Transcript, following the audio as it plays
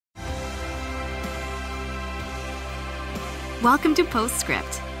Welcome to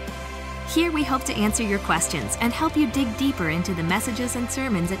Postscript. Here we hope to answer your questions and help you dig deeper into the messages and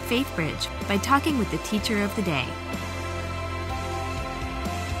sermons at Faithbridge by talking with the teacher of the day.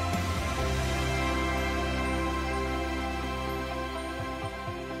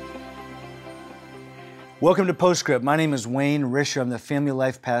 Welcome to Postscript. My name is Wayne Risher. I'm the Family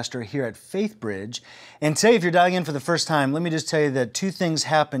Life Pastor here at Faithbridge. And today, if you're dialing in for the first time, let me just tell you that two things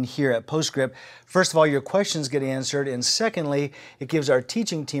happen here at Postscript. First of all, your questions get answered. And secondly, it gives our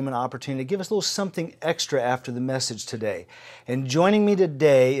teaching team an opportunity to give us a little something extra after the message today. And joining me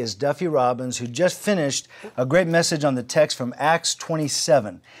today is Duffy Robbins, who just finished a great message on the text from Acts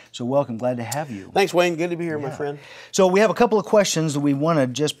 27. So welcome. Glad to have you. Thanks, Wayne. Good to be here, my friend. So we have a couple of questions that we want to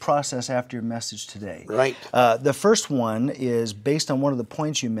just process after your message today. Right. The first one is based on one of the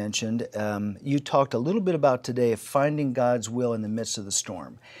points you mentioned. You talked a little bit about today finding God's will in the midst of the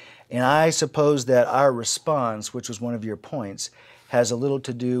storm. And I suppose that our response, which was one of your points, has a little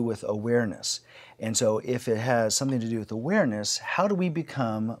to do with awareness. And so if it has something to do with awareness, how do we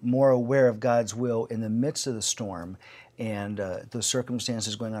become more aware of God's will in the midst of the storm and the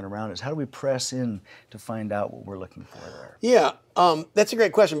circumstances going on around us? How do we press in to find out what we're looking for there? Yeah, that's a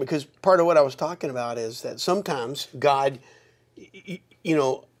great question, because part of what I was talking about is that sometimes God, He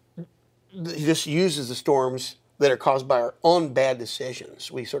just uses the storms that are caused by our own bad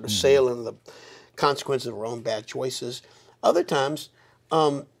decisions. We sort of sail in the consequences of our own bad choices. Other times,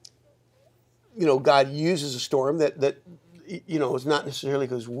 God uses a storm that it's not necessarily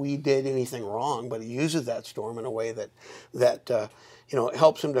because we did anything wrong, but He uses that storm in a way that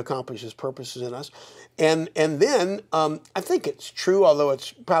helps Him to accomplish His purposes in us. And then I think it's true, although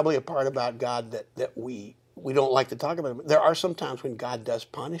it's probably a part about God that we don't like to talk about it. There are some times when God does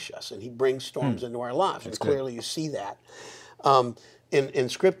punish us, and He brings storms into our lives. And clearly you see that in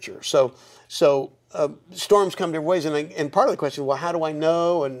Scripture. So storms come different ways. And part of the question, well, how do I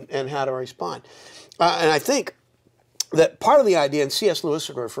know and how do I respond? And I think that part of the idea, and C.S. Lewis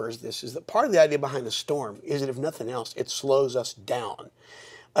refers to this, is that part of the idea behind the storm is that if nothing else, it slows us down.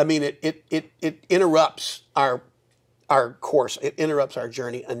 I mean, it interrupts our course. It interrupts our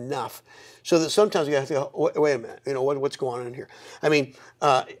journey enough so that sometimes we have to go, wait a minute, what's going on here? I mean,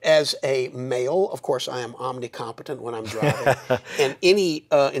 as a male, of course, I am omnicompetent when I'm driving. And any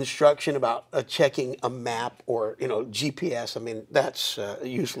instruction about checking a map or, GPS, I mean, that's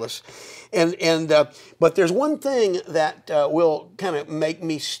useless. But there's one thing that will kind of make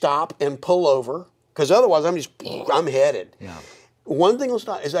me stop and pull over, because otherwise I'm headed. Yeah. One thing will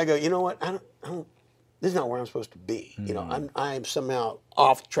stop is I go, you know what, I don't. This is not where I'm supposed to be. I am somehow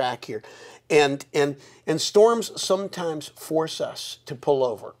off track here, and storms sometimes force us to pull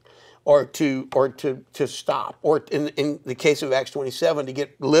over, or to stop, or in the case of Acts 27, to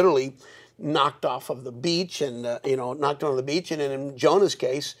get literally knocked off of the beach, and knocked on the beach, and in Jonah's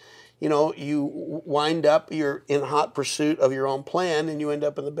case, you wind up, you're in hot pursuit of your own plan, and you end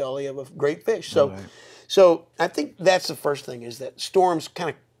up in the belly of a great fish. So I think that's the first thing, is that storms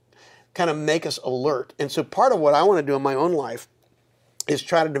kind of make us alert. And so part of what I want to do in my own life is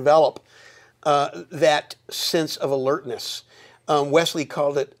try to develop that sense of alertness. Wesley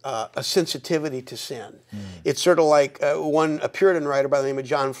called it a sensitivity to sin. It's sort of like a Puritan writer by the name of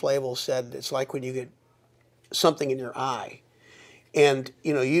John Flavel said, it's like when you get something in your eye and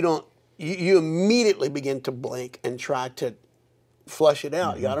you immediately begin to blink and try to flush it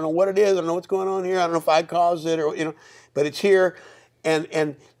out. I don't know what it is. I don't know what's going on here. I don't know if I caused it, or but it's here.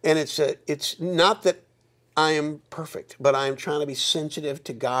 And it's not that I am perfect, but I am trying to be sensitive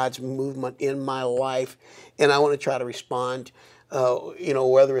to God's movement in my life, and I want to try to respond.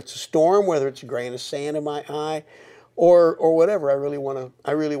 Whether it's a storm, whether it's a grain of sand in my eye, or whatever. I really want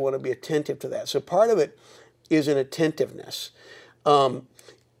to be attentive to that. So part of it is an attentiveness.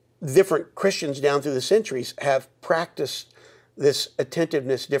 Different Christians down through the centuries have practiced this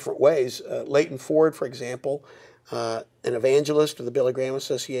attentiveness different ways. Leighton Ford, for example, an evangelist of the Billy Graham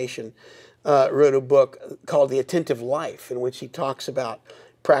Association, wrote a book called The Attentive Life, in which he talks about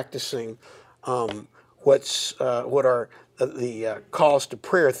practicing what are the calls to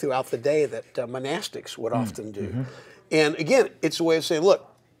prayer throughout the day that monastics would often do. And again, it's a way of saying, look,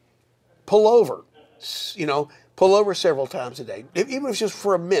 pull over, pull over several times a day, even if it's just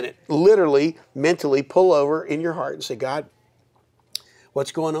for a minute. Literally, mentally pull over in your heart and say, God,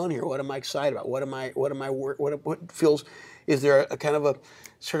 what's going on here? What am I excited about? What feels, is there a kind of a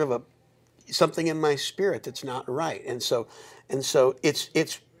sort of something in my spirit that's not right? And so it's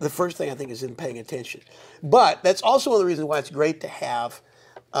the first thing I think is in paying attention. But that's also one of the reasons why it's great to have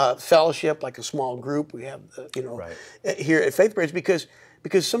fellowship, like a small group. We have, here at Faithbridge, because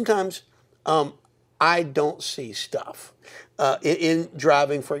sometimes I don't see stuff. In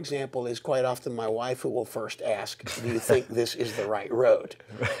driving, for example, is quite often my wife who will first ask, do you think this is the right road?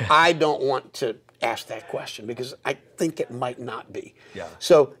 I don't want to ask that question because I think it might not be. Yeah.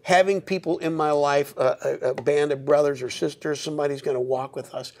 So having people in my life, a band of brothers or sisters, somebody who's going to walk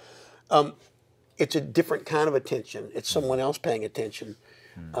with us, it's a different kind of attention. It's someone else paying attention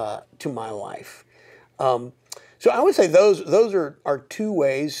to my life. So I would say those are two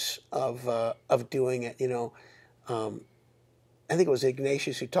ways of doing it. You know, I think it was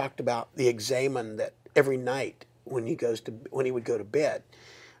Ignatius who talked about the examen that every night when he would go to bed.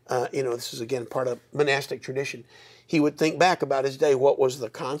 You know, this is again part of monastic tradition. He would think back about his day. What was the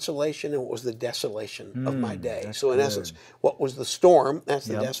consolation and what was the desolation of my day? So in essence, what was the storm? That's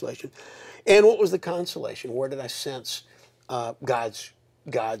the desolation. And what was the consolation? Where did I sense God's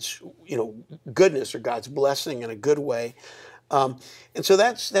goodness or God's blessing in a good way? And so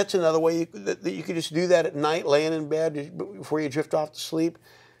that's another way that you could just do that at night, laying in bed before you drift off to sleep.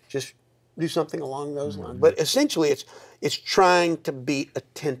 Just do something along those lines. But essentially, it's trying to be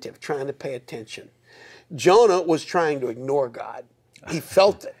attentive, trying to pay attention. Jonah was trying to ignore God. He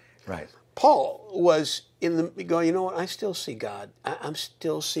felt it. Right. Paul was going, you know what, I still see God. I'm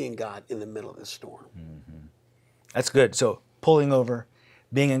still seeing God in the middle of this storm. That's good. So pulling over,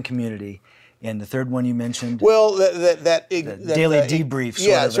 being in community, and the third one you mentioned. Well, that daily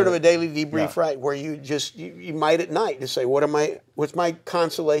debrief. Sort of a daily debrief, right? Where you might at night just say, what's my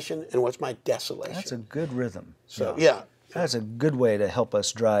consolation and what's my desolation? That's a good rhythm. So yeah. That's a good way to help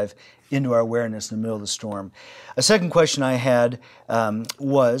us drive into our awareness in the middle of the storm. A second question I had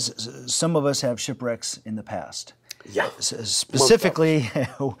was, some of us have shipwrecks in the past. Yeah. Specifically,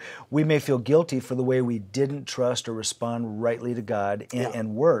 we may feel guilty for the way we didn't trust or respond rightly to God,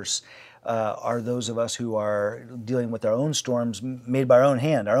 and worse are those of us who are dealing with our own storms made by our own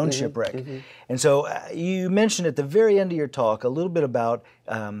hand, our own shipwreck. And so you mentioned at the very end of your talk a little bit about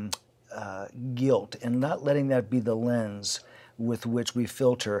guilt and not letting that be the lens with which we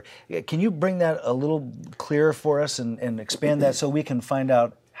filter. Can you bring that a little clearer for us and expand that so we can find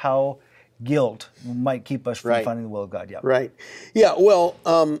out how guilt might keep us from finding the will of God? Yeah. Right. Yeah. Well,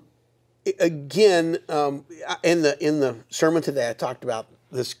 again, in the sermon today, I talked about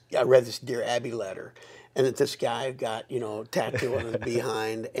this. I read this Dear Abby letter, and that this guy got tattoo on his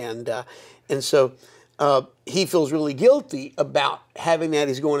behind, and so. He feels really guilty about having that.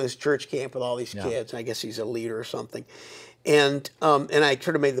 He's going to this church camp with all these kids. And I guess he's a leader or something. And I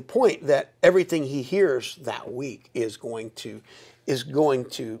sort of made the point that everything he hears that week is going to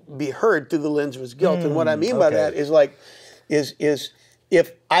be heard through the lens of his guilt. And what I mean by that is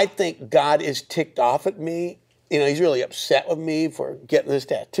if I think God is ticked off at me, he's really upset with me for getting this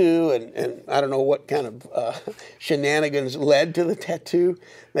tattoo, and I don't know what kind of shenanigans led to the tattoo.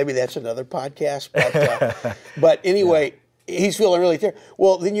 Maybe that's another podcast. But anyway, he's feeling really terrible.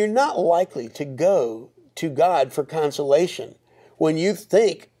 Well, then you're not likely to go to God for consolation when you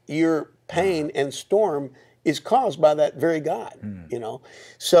think your pain and storm is caused by that very God.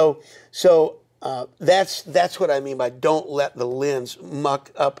 So that's what I mean by don't let the lens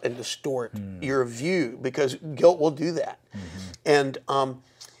muck up and distort your view, because guilt will do that. And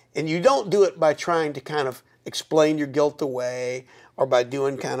you don't do it by trying to kind of explain your guilt away, or by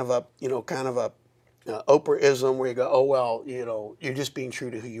doing kind of a Oprah-ism where you go, oh well, you're just being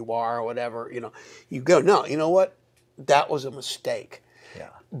true to who you are or whatever. You go, no, you know what? That was a mistake. Yeah.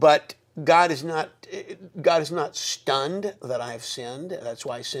 But God is not stunned that I have sinned. That's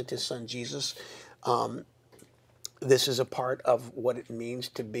why He sent His Son Jesus. This is a part of what it means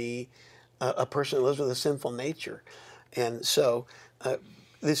to be a person who lives with a sinful nature, and so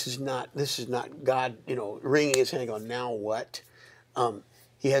this is not God, wringing His hand, going, now what?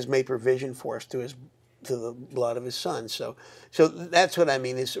 He has made provision for us through the blood of His Son. So that's what I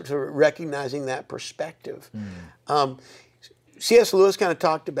mean, is sort of recognizing that perspective. C.S. Lewis kind of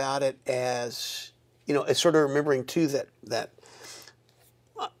talked about it as, as sort of remembering too that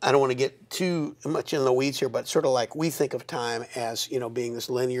I don't want to get too much in the weeds here, but sort of like we think of time as, being this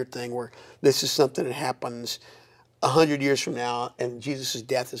linear thing where this is something that happens 100 years from now, and Jesus'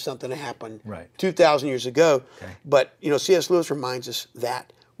 death is something that happened 2,000 years ago. Okay. But, C.S. Lewis reminds us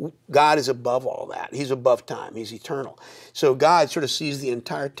that God is above all that. He's above time. He's eternal. So God sort of sees the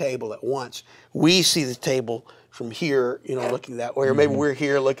entire table at once. We see the table from here, looking that way, or maybe we're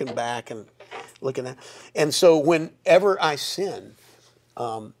here looking back and looking at. And so whenever I sin,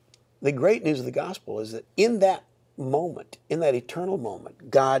 the great news of the gospel is that in that moment, in that eternal moment,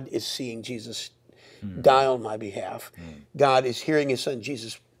 God is seeing Jesus die on my behalf. God is hearing His Son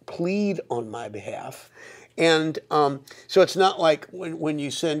Jesus plead on my behalf. And so it's not like when you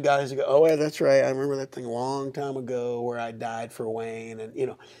sin, God has to go, oh, yeah, that's right. I remember that thing a long time ago where I died for Wayne. And, you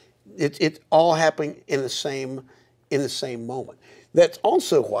know, it's all happening in the same moment. That's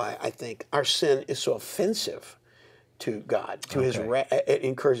also why I think our sin is so offensive to God, to his it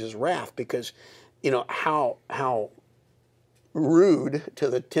incurs his wrath, because, you know, how rude to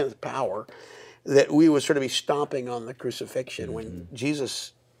the 10th power that we would sort of be stomping on the crucifixion when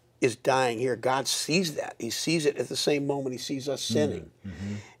Jesus is dying here. God sees that. He sees it at the same moment he sees us sinning.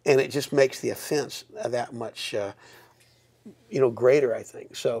 And it just makes the offense that much, you know, greater, I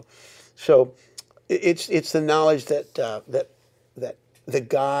think. So it's the knowledge that that the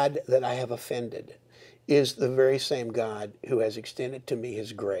God that I have offended is the very same God who has extended to me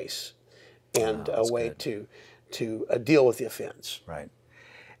his grace and a way to deal with the offense. Right.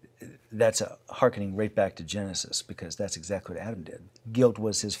 That's hearkening right back to Genesis, because that's exactly what Adam did. Guilt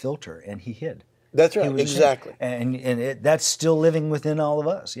was his filter, and he hid. That's right, exactly. And that's still living within all of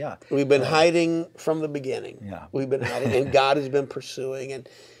us, yeah. We've been hiding from the beginning. Yeah. We've been hiding, and God has been pursuing. And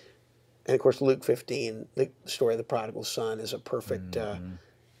of course, Luke 15, the story of the prodigal son, is a perfect,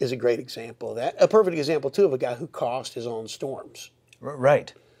 is a great example of that. A perfect example, too, of a guy who caused his own storms.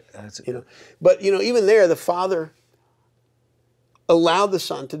 Right. You know, but, you know, even there, the father allowed the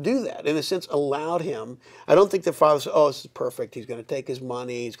son to do that. In a sense, allowed him. I don't think the father said, oh, this is perfect. He's going to take his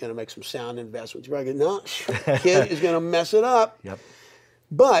money. He's going to make some sound investments. No, kid is going to mess it up. Yep.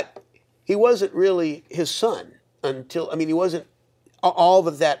 But he wasn't really his son until, I mean, he wasn't all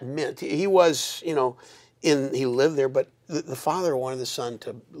that meant. He was, you know, he lived there, but the father wanted the son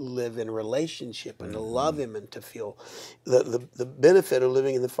to live in relationship and to love him and to feel the benefit of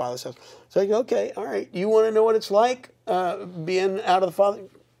living in the father's house. So I go, okay, all right, you want to know what it's like being out of the father?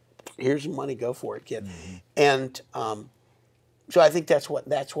 Here's some money, go for it, kid. And so I think that's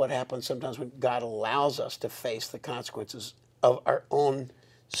what happens sometimes when God allows us to face the consequences of our own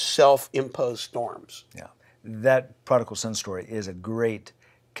self-imposed storms. Yeah, that prodigal son story is a great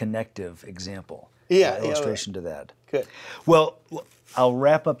connective example. Yeah, illustration to that. Good. Well, I'll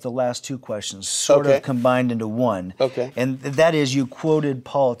wrap up the last two questions, sort of combined into one. Okay. And that is, you quoted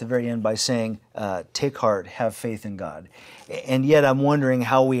Paul at the very end by saying, take heart, have faith in God. And yet I'm wondering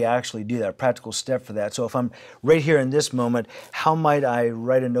how we actually do that, a practical step for that. So if I'm right here in this moment, how might I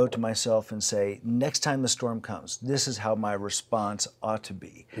write a note to myself and say, next time the storm comes, this is how my response ought to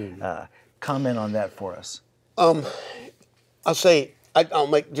be? Comment on that for us. I'll say, I'll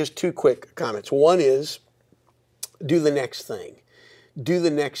make just two quick comments. One is, do the next thing. Do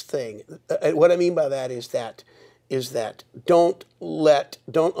the next thing. What I mean by that is that don't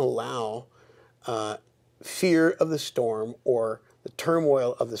allow fear of the storm or the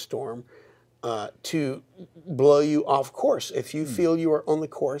turmoil of the storm to blow you off course. If you feel you are on the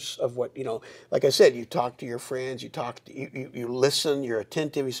course of what, you know, like I said, you talk to your friends, you listen, you're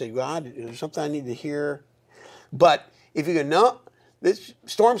attentive, you say, God, is there something I need to hear? But if you go, no,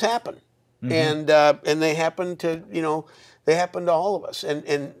 storms happen, and they happen to, you know, they happen to all of us,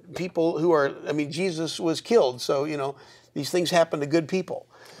 and people who are, I mean, Jesus was killed, so, you know, these things happen to good people.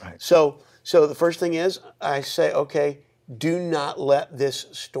 Right. So the first thing is, I say, okay, do not let this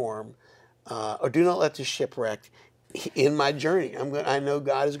storm, or do not let this shipwreck in my journey. I know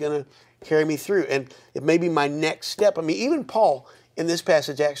God is going to carry me through, and it may be my next step. I mean, even Paul in this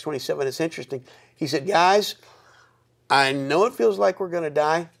passage, Acts 27, it's interesting. He said, guys, I know it feels like we're going to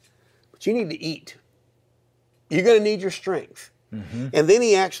die, but you need to eat. You're going to need your strength. And then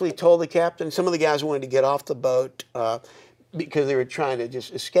he actually told the captain, some of the guys wanted to get off the boat because they were trying to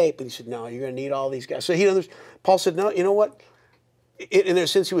just escape. And he said, no, you're going to need all these guys. So Paul said, no, you know what? In a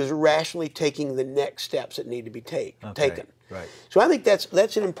sense, he was rationally taking the next steps that need to be taken. Right. So I think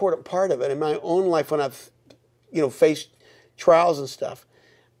that's an important part of it. In my own life, when I've, you know, faced trials and stuff,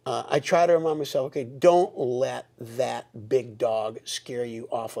 I try to remind myself, okay, don't let that big dog scare you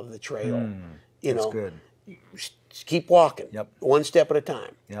off of the trail. You know, good. Just keep walking, Yep. one step at a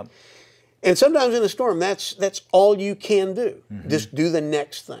time. Yep. And sometimes in a storm, that's all you can do. Just do the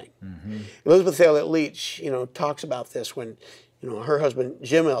next thing. Elizabeth Elliot Leach, you know, talks about this when, you know, her husband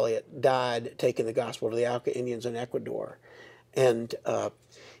Jim Elliot died taking the gospel to the Auca Indians in Ecuador, and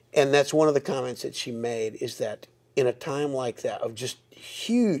that's one of the comments that she made, is that in a time like that of just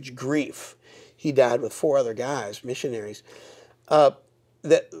huge grief, he died with 4 other guys, missionaries.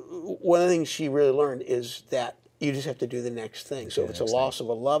 That one of the things she really learned is that you just have to do the next thing. So if it's a loss of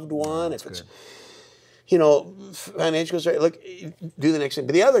a loved one, if it's, you know, financial, look, do the next thing.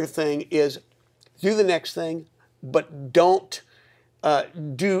 But the other thing is, do the next thing, but don't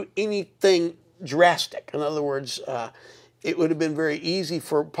do anything drastic. In other words, it would have been very easy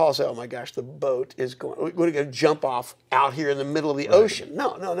for Paul to say, oh my gosh, the boat is going, we're going to jump off out here in the middle of the ocean.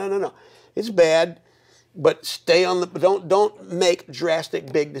 No. It's bad, but stay on the, don't make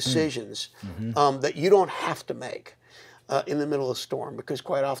drastic big decisions that you don't have to make in the middle of a storm, because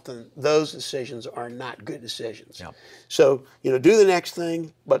quite often those decisions are not good decisions. Yep. So, do the next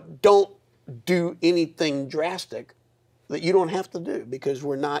thing, but don't do anything drastic that you don't have to do, because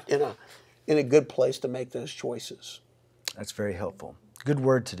we're not in a good place to make those choices. That's very helpful. Good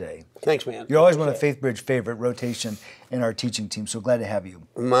word today. Thanks, man. You're always one of Faithbridge favorite rotation in our teaching team, so glad to have you.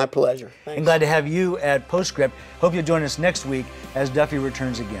 My pleasure. Thanks. And glad to have you at Postscript. Hope you'll join us next week as Duffy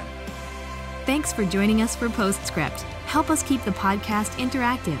returns again. Thanks for joining us for Postscript. Help us keep the podcast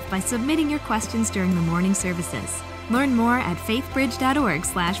interactive by submitting your questions during the morning services. Learn more at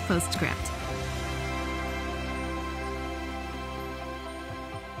faithbridge.org/postscript.